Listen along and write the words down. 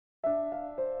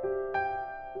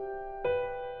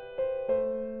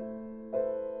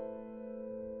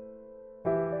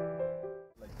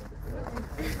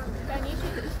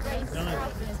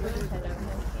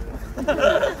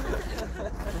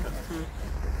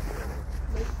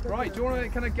Right, do you want to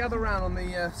kind of gather around on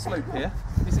the slope here?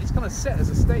 It's kind of set as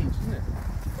a stage, isn't it?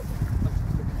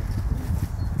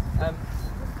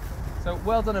 So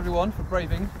well done everyone for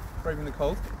braving the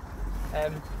cold.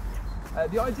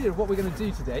 The idea of what we're going to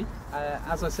do today,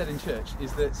 as I said in church,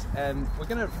 is that we're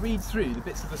going to read through the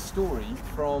bits of the story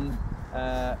from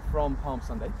Palm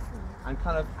Sunday and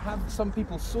kind of have some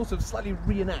people sort of slightly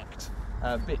reenact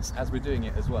bits as we're doing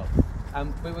it as well.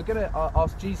 But we're going to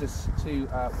ask Jesus to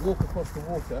walk across the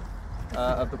water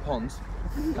of the pond,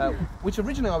 which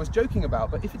originally I was joking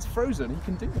about, but if it's frozen, he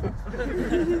can do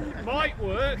that. Might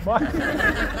work.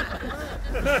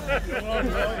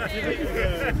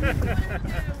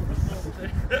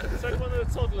 Send one of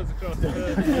the toddlers across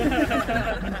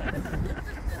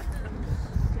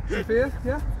Sophia,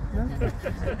 yeah?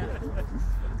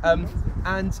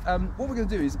 What we're going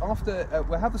to do is after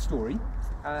we'll have the story,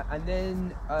 and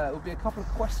then it'll be a couple of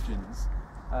questions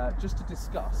just to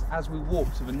discuss as we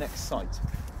walk to the next site.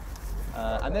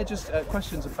 And they're just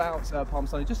questions about Palm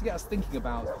Sunday, just to get us thinking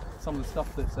about some of the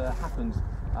stuff that happened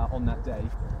on that day,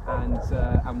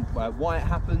 and why it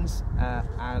happens,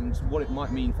 and what it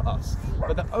might mean for us.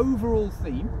 But the overall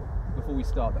theme, before we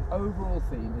start, the overall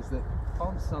theme is that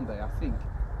Palm Sunday, I think,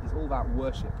 is all about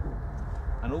worship.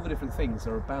 And all the different things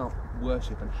are about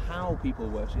worship and how people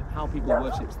worship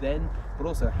then, but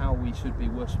also how we should be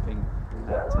worshipping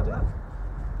today.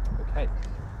 Okay,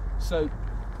 so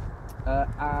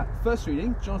our first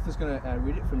reading, Jonathan's going to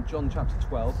read it from John chapter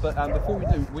 12, but before we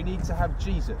do, we need to have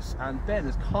Jesus, and Ben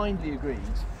has kindly agreed,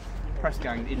 press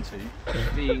gang into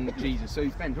being Jesus. So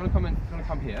Ben, do you want to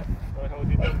come here? I hold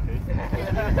your donkey.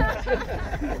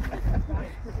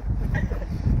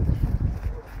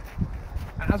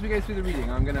 And as we go through the reading,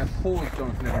 I'm going to pause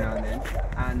Jonathan every now and then,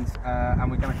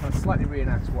 and we're going to kind of slightly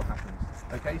reenact what happens.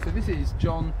 Okay, so this is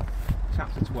John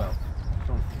chapter 12.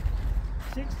 Jonathan.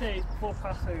 6 days before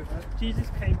Passover,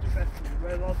 Jesus came to Bethany,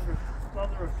 where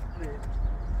Lazarus lived,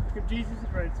 whom Jesus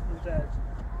had raised from the dead.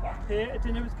 Here a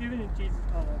dinner was given in Jesus'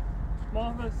 honour.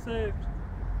 Martha served,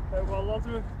 while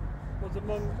Lazarus was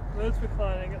among those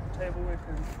reclining at the table with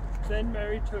him. Then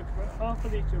Mary took about half a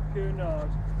litre of pure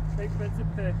nard, expensive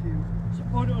perfume. She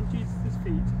poured it on Jesus'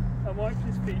 feet and wiped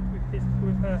his feet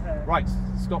with her hair. Right,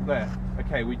 stop there.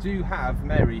 Okay, we do have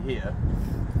Mary here.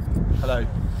 Hello.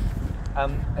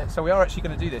 So we are actually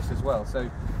going to do this as well. So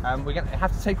we're going to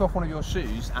have to take off one of your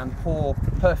shoes and pour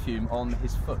perfume on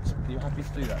his foot. Are you happy to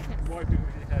do that? Wipe it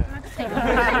with your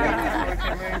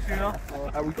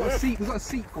hair. We've got a seat. We've got a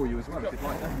seat for you as well, if you'd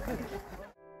like that.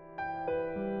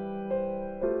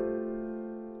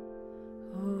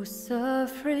 O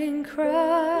suffering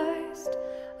Christ,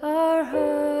 our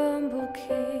humble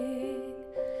King,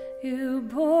 you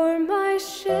bore my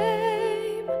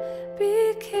shame,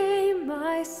 became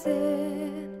my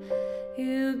sin.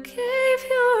 You gave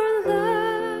your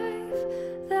life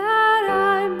that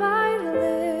I might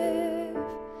live.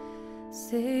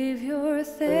 Savior,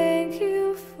 thank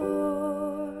you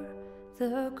for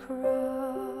the cross.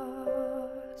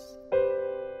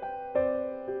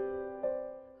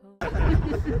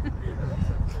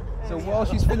 So while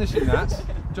she's finishing that,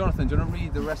 Jonathan, do you want to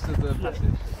read the rest of the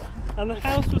passage? And the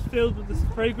house was filled with the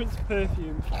fragrance of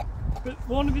perfume. But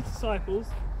one of his disciples,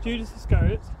 Judas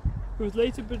Iscariot, who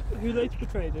later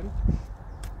betrayed him,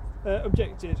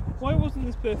 objected. Why wasn't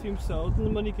this perfume sold and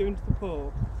the money given to the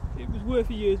poor? It was worth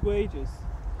a year's wages.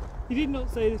 He did not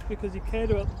say this because he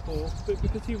cared about the poor, but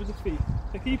because he was a thief,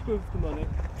 a keeper of the money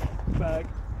bag,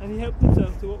 and he helped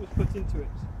himself to what was put into it.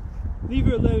 Leave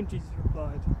her alone, Jesus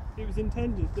replied. It was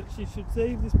intended that she should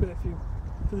save this perfume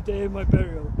for the day of my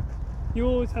burial. You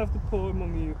always have the poor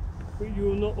among you, but you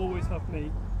will not always have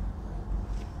me.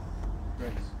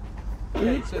 Great.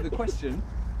 Okay, so the question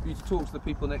for you to talk to the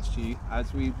people next to you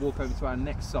as we walk over to our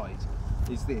next site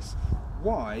is this.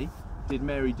 Why did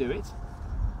Mary do it?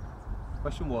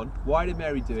 Question 1, why did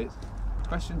Mary do it?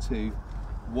 Question 2,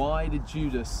 why did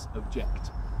Judas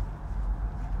object?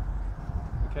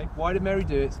 Okay, why did Mary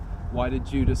do it? Why did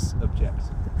Judas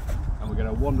object? And we're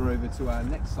going to wander over to our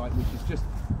next site, which is just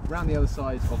around the other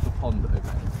side of the pond over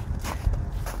there.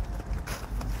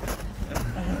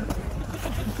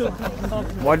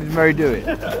 Why did Mary do it?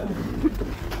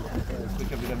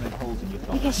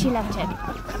 Because she loved him.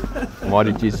 Why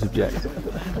did Jesus object?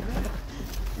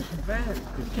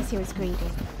 Because he was greedy.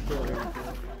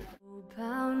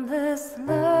 Boundless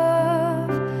love,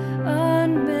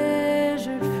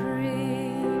 unmeasured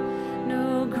free,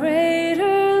 no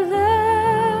greater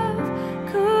love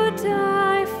could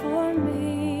die for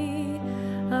me.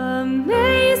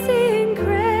 Amazing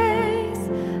grace,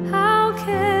 how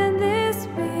can this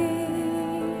be?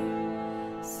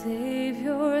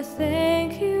 Savior,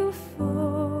 thank you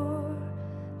for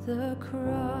the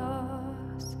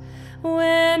cross.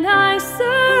 When I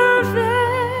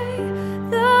survey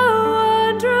the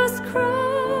wondrous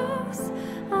cross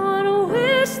on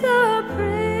which the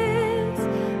Prince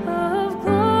of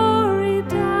Glory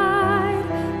died,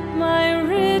 my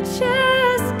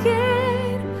richest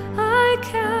gain I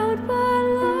count my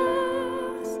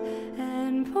loss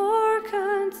and pour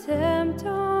contempt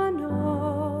on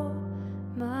all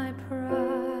my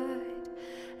pride,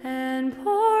 and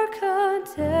pour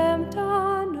contempt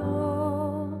on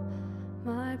all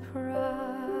my pride.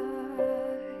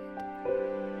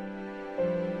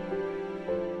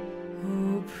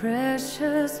 Oh,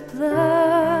 precious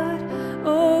blood,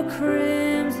 oh,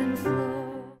 crimson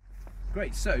flow.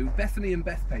 Great, so Bethany and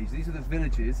Bethpage, these are the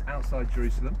villages outside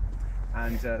Jerusalem,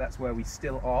 and that's where we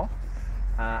still are.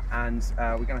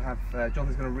 We're going to have,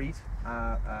 Jonathan's going to read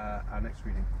our next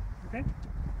reading. Okay.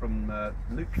 From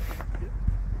Luke.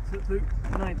 So it's Luke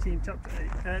 19, chapter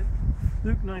 8.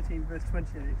 Luke 19, verse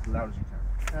 28. As loud as you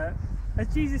can. As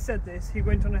Jesus said this, he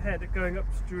went on ahead, going up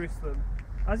to Jerusalem.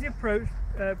 As he approached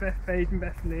Bethpage and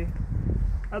Bethany,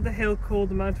 at the hill called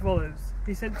the Mount of Olives,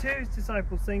 he sent two of his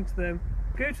disciples, saying to them,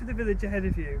 "Go to the village ahead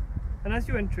of you, and as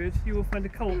you enter it, you will find a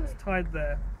colt tied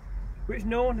there, which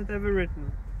no one had ever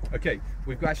ridden." Okay,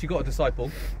 we've actually got a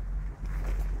disciple.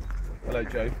 Hello,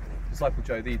 Joe. Disciple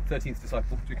Joe, the 13th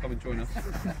disciple. Do come and join us?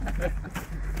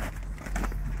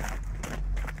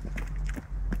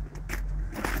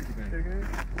 There we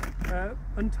go.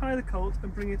 Untie the colt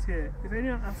and bring it here. If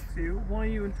anyone asks you, "Why are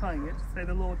you untying it?" say,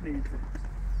 "The Lord needs it."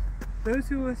 Those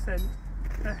who were sent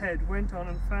ahead went on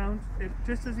and found it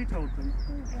just as he told them.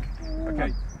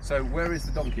 Okay, so where is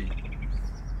the donkey?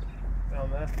 Down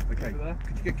there. Okay, Over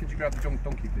there. could you grab the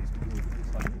donkey, please?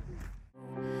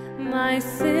 My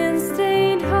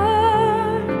sin-stained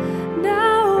heart,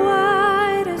 now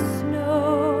white as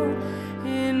snow,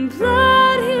 in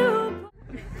blood you...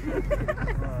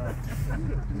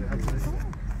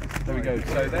 There we go,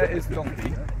 so there is the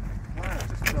donkey. Wow,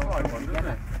 just a fine one, doesn't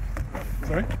it?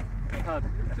 Sorry?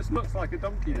 It just looks like a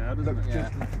donkey now, doesn't it? Yeah.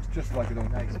 Just like a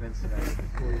donkey.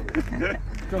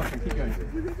 Jonathan, keep going.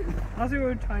 As they were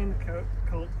untying the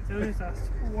colt, his owners asked,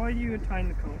 "Why are you untying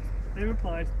the colt?" They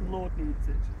replied, "The Lord needs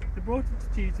it." They brought it to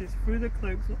Jesus, threw their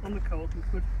cloaks on the colt and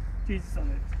put Jesus on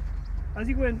it. As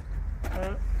he went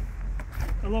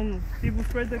along, people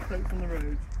spread their cloaks on the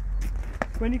road.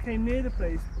 When he came near the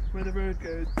place where the road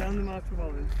goes down the Mount of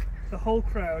Olives, the whole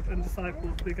crowd and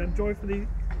disciples began joyfully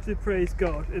to praise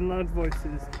God in loud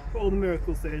voices for all the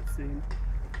miracles they had seen.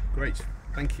 Great,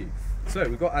 thank you. So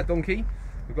we've got our donkey,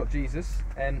 we've got Jesus,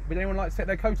 and would anyone like to take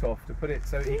their coat off to put it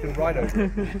so he can ride over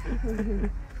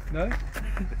it? No?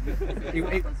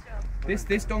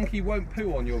 This donkey won't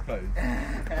poo on your clothes,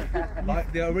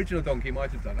 like the original donkey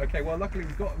might have done. Okay, well luckily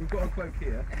we've got a cloak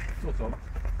here, sort of.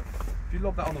 If you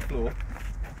lob that on the floor.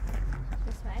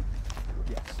 This way.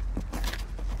 Yes.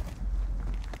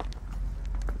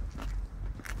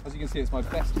 As you can see, it's my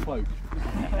best cloak.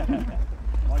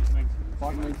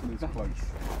 Bike maintenance cloak.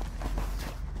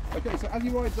 Okay, so as he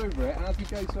rides over it, and as we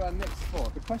go to our next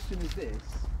spot, the question is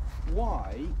this: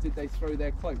 why did they throw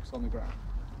their cloaks on the ground?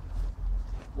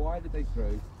 Why did they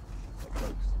throw their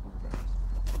cloaks on the ground?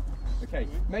 Okay,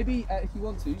 maybe if you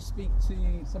want to speak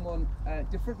to someone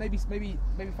different, maybe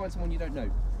find someone you don't know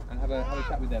and have a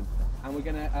chat with them. And we're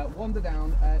going to wander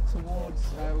down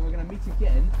towards. We're going to meet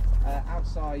again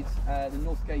outside the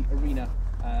Northgate Arena,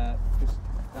 just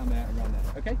down there, around there.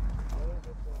 Okay.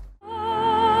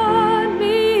 On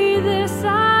me this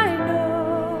I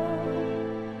know,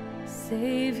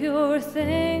 Savior,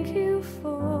 thank you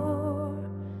for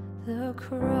the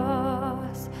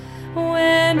cross.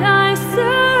 When I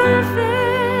survey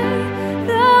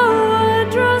the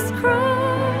wondrous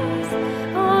cross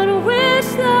on which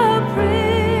the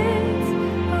Prince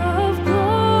of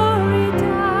Glory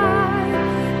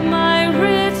died, my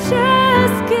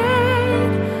richest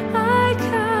gain I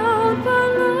count but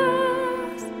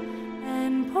loss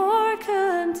and pour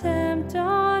contempt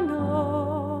on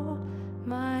all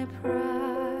my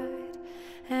pride,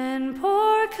 and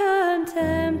pour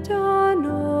contempt on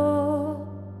all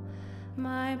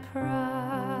my pride.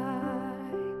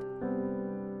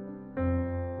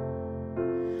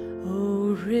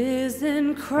 O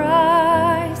risen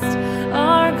Christ,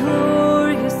 our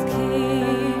glorious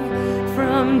King,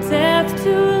 from death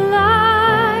to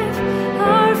life,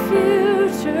 our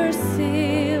future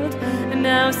sealed,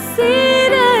 now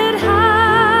seated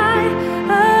high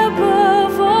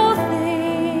above all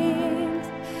things.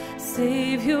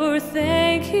 Savior,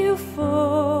 thank you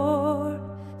for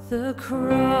the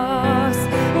cross.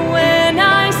 When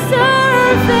I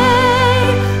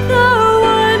survey the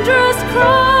wondrous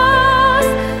cross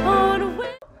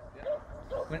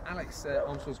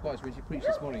Armstrong Squires, when she preached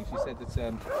this morning, she said that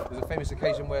there's a famous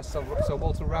occasion where Sir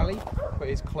Walter Raleigh put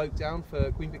his cloak down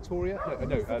for Queen Victoria.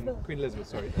 No, Queen Elizabeth,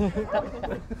 sorry.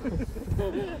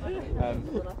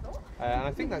 And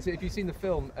I think that's it. If you've seen the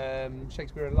film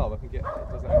Shakespeare in Love, I think it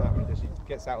does that in that. She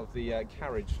gets out of the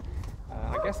carriage.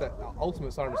 I guess that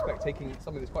ultimate sign of respect, taking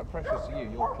something that's quite precious to you,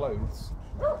 your clothes,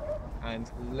 and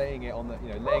laying it on the,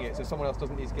 laying it so someone else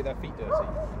doesn't need to get their feet dirty.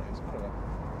 It's kind of a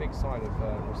big sign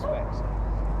of respect.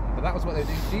 But that was what they do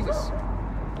to Jesus,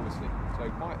 obviously. So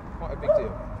quite a big deal.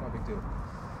 Quite a big deal.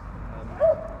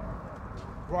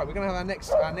 Right, we're going to have our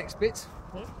next bit,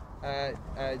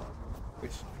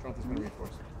 which Jonathan's going to read for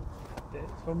us.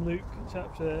 It's from Luke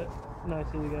chapter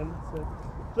 19 again. So,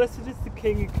 blessed is the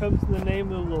King who comes in the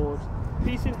name of the Lord.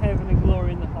 Peace in heaven and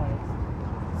glory in the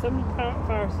highest. Some of the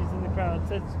Pharisees in the crowd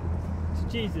said to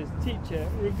Jesus, "Teacher,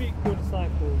 rebuke your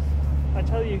disciples." "I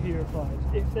tell you," he replied,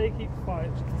 "if they keep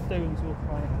quiet, the stones will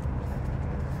cry out."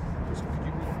 Just could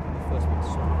you read the first bit?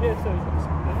 Sorry. Yeah, so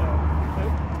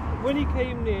when he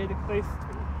came near the place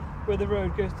where the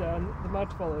road goes down, the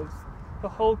Mount of Olives, the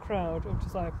whole crowd of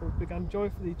disciples began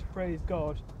joyfully to praise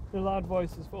God in loud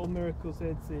voices for all miracles they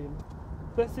had seen.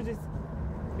 Blessed is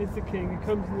the King who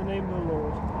comes in the name of the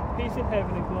Lord. Peace in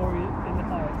heaven and glory in the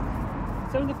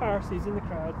highest. Some of the Pharisees in the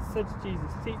crowd said to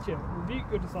Jesus, "Teacher, rebuke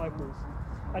your disciples."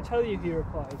 "I tell you," he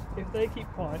replied, "if they keep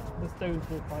quiet, the stones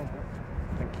will cry out."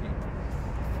 Thank you.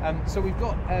 So we've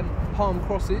got palm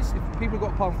crosses. If people have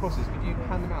got palm crosses, could you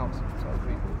hand them out to other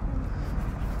people?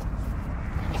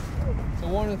 So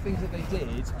one of the things that they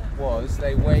did was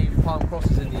they waved palm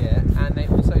crosses in the air, and they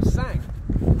also sang.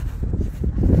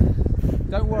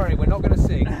 Don't worry, we're not going to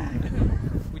sing.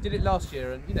 We did it last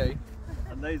year, and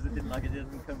And those that didn't like it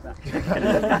didn't come back.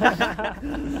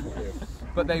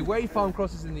 But they waved palm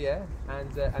crosses in the air,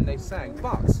 and they sang.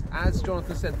 But as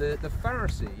Jonathan said, the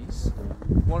Pharisees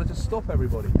wanted to stop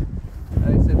everybody.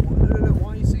 They said, "No,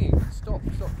 why are you singing? Stop."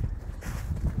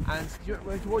 And do you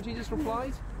know what Jesus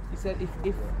replied? He said,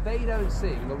 if they don't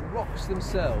sing, the rocks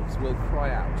themselves will cry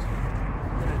out.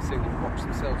 If they don't sing, the rocks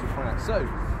themselves will cry out. So,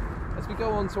 as we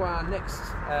go on to our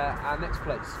next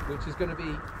place, which is going to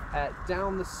be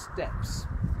down the steps.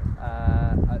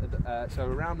 So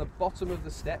around the bottom of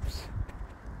the steps.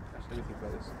 Actually, let me think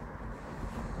about this.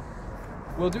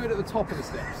 We'll do it at the top of the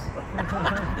steps.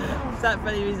 Is that for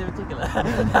any reason in particular?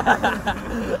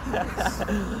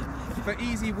 For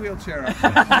easy wheelchair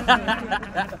access.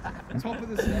 Top of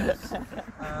the steps,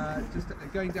 just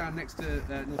going down next to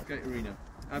Northgate Arena.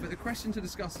 But the question to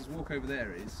discuss as we walk over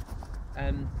there is,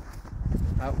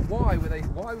 why were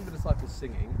the disciples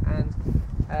singing, and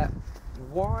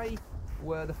why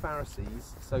were the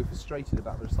Pharisees so frustrated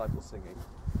about the disciples singing?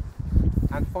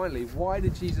 And finally, why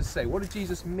did Jesus say? What did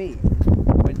Jesus mean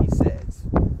when he said,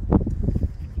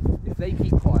 "If they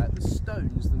keep quiet, the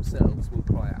stones themselves will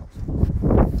cry out"?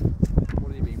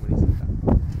 What did he mean when he said that?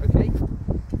 Okay?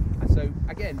 And so,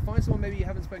 again, find someone maybe you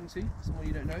haven't spoken to, someone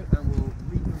you don't know, and we'll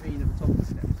reconvene at the top of the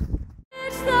steps.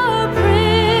 It's the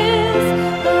Prince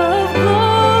of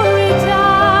Glory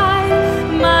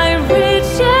died, my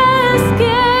richest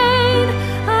gain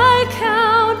I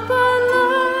count but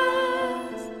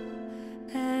loss,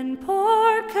 and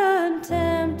pour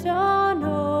contempt on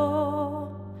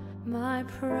all my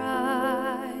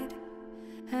pride,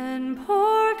 and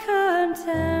pour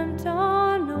contempt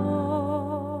on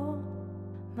all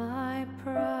my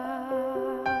pride.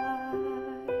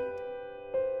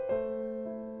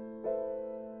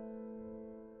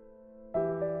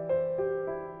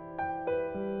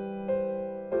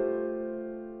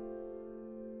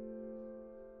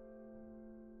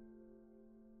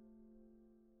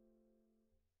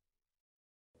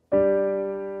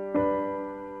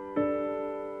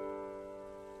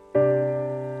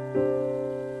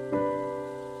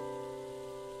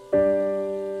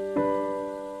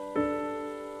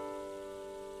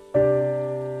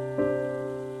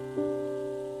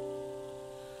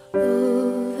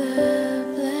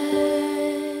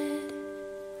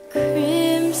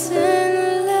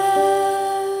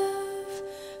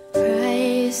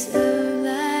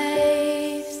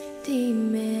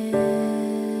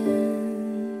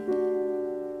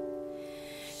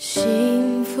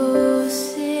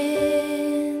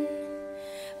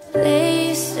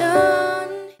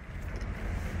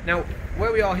 Now,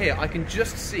 where we are here, I can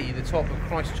just see the top of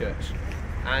Christchurch,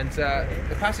 and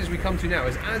the passage we come to now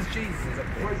is as Jesus is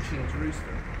approaching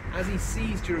Jerusalem, as he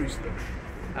sees Jerusalem.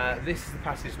 This is the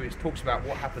passage which talks about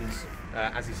what happens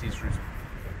as he sees Jerusalem.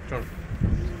 Jonathan.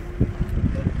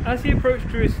 As he approached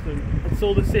Jerusalem and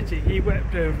saw the city, he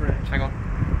wept over it. Hang on.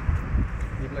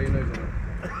 Can you blow your nose out?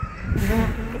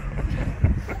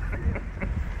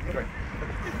 Great.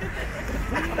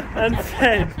 and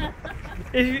said,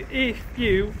 if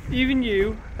you, even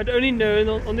you, had only known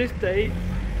on this day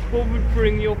what would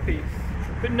bring your peace.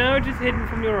 But now it is hidden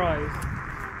from your eyes.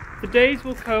 The days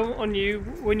will come on you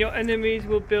when your enemies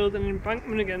will build an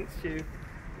embankment against you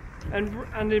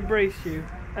and embrace you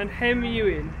and hem you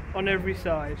in on every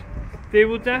side. They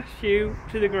will dash you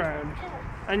to the ground,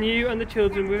 and you and the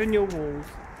children within your walls.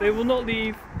 They will not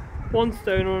leave one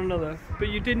stone on another, but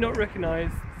you did not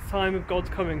recognise the time of God's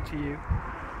coming to you.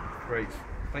 Great,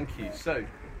 thank you. So,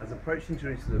 as approaching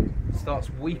Jerusalem, starts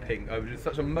weeping over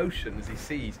such emotion as he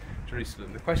sees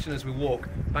Jerusalem. The question as we walk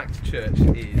back to church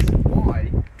is, why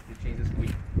did Jesus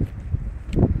weep?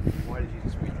 Why did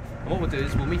Jesus weep? And what we'll do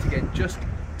is we'll meet again just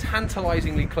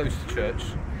tantalisingly close to church,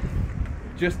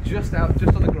 just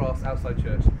on the grass outside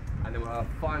church, and then we'll have a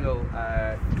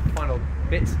final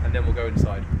bit, and then we'll go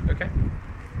inside. Okay?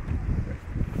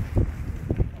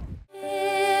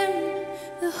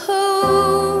 The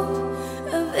hope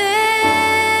of every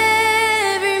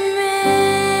man.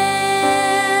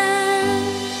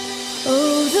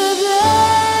 Oh, the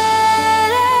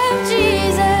blood of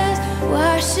Jesus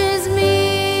washes me.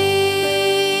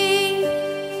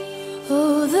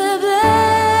 Oh, the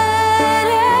blood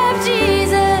of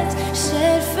Jesus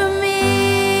shed for me.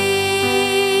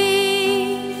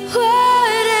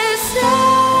 What a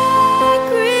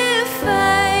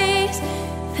sacrifice!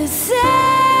 The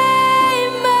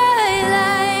saved my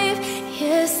life.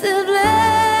 Yes, the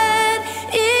blood,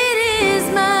 it is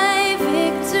my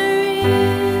victory.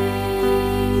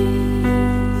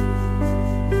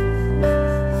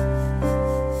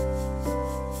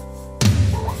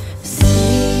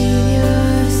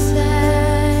 Savior,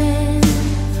 Son,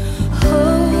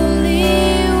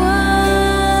 Holy One,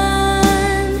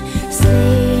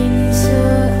 slain so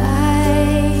I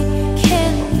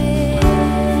can live.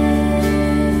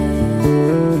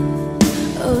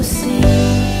 Oh, see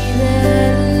the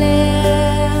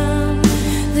Lamb,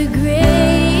 the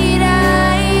great I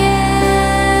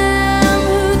am,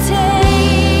 who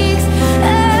takes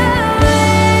away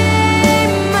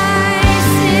my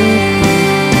sin.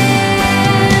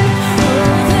 Oh,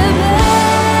 the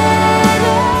blood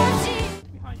of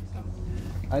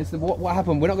Jesus. So what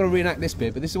happened? We're not going to reenact this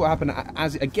bit, but this is what happened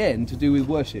as again to do with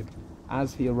worship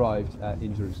as he arrived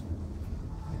in Jerusalem.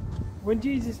 When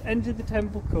Jesus entered the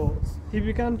temple courts, he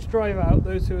began to drive out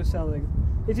those who were selling.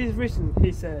 It is written,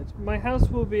 he said, my house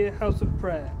will be a house of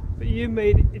prayer, but you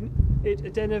made it a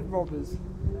den of robbers.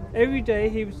 Every day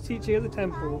he was teaching at the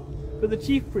temple, but the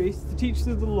chief priests, the teachers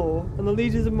of the law, and the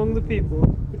leaders among the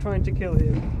people were trying to kill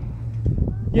him.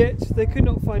 Yet they could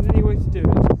not find any way to do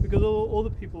it, because all the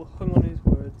people hung on his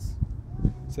words.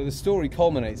 So the story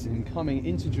culminates in him coming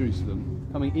into Jerusalem,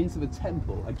 coming into the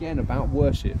temple, again about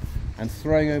worship, and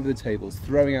throwing over the tables,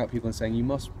 throwing out people and saying, you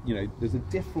must, there's a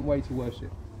different way to worship.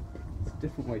 It's a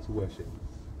different way to worship.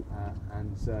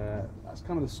 That's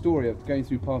kind of the story of going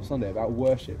through Palm Sunday about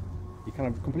worship. He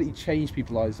kind of completely changed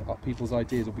people's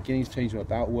ideas, or beginning to change them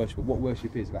about worship, what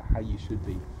worship is, about how you should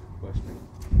be worshipping.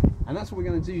 And that's what we're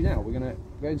going to do now. We're going to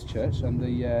go into church, and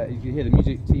you can hear the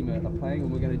music team are playing,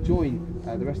 and we're going to join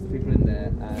the rest of the people in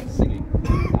there singing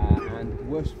and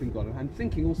worshipping God, and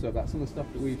thinking also about some of the stuff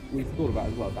that we've thought about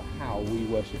as well, about how we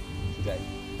worship today.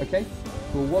 Okay?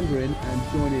 We'll wander in and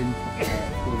join in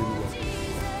the worship.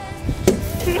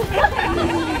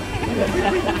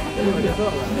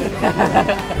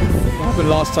 What happened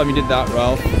last time you did that,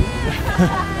 Ralph?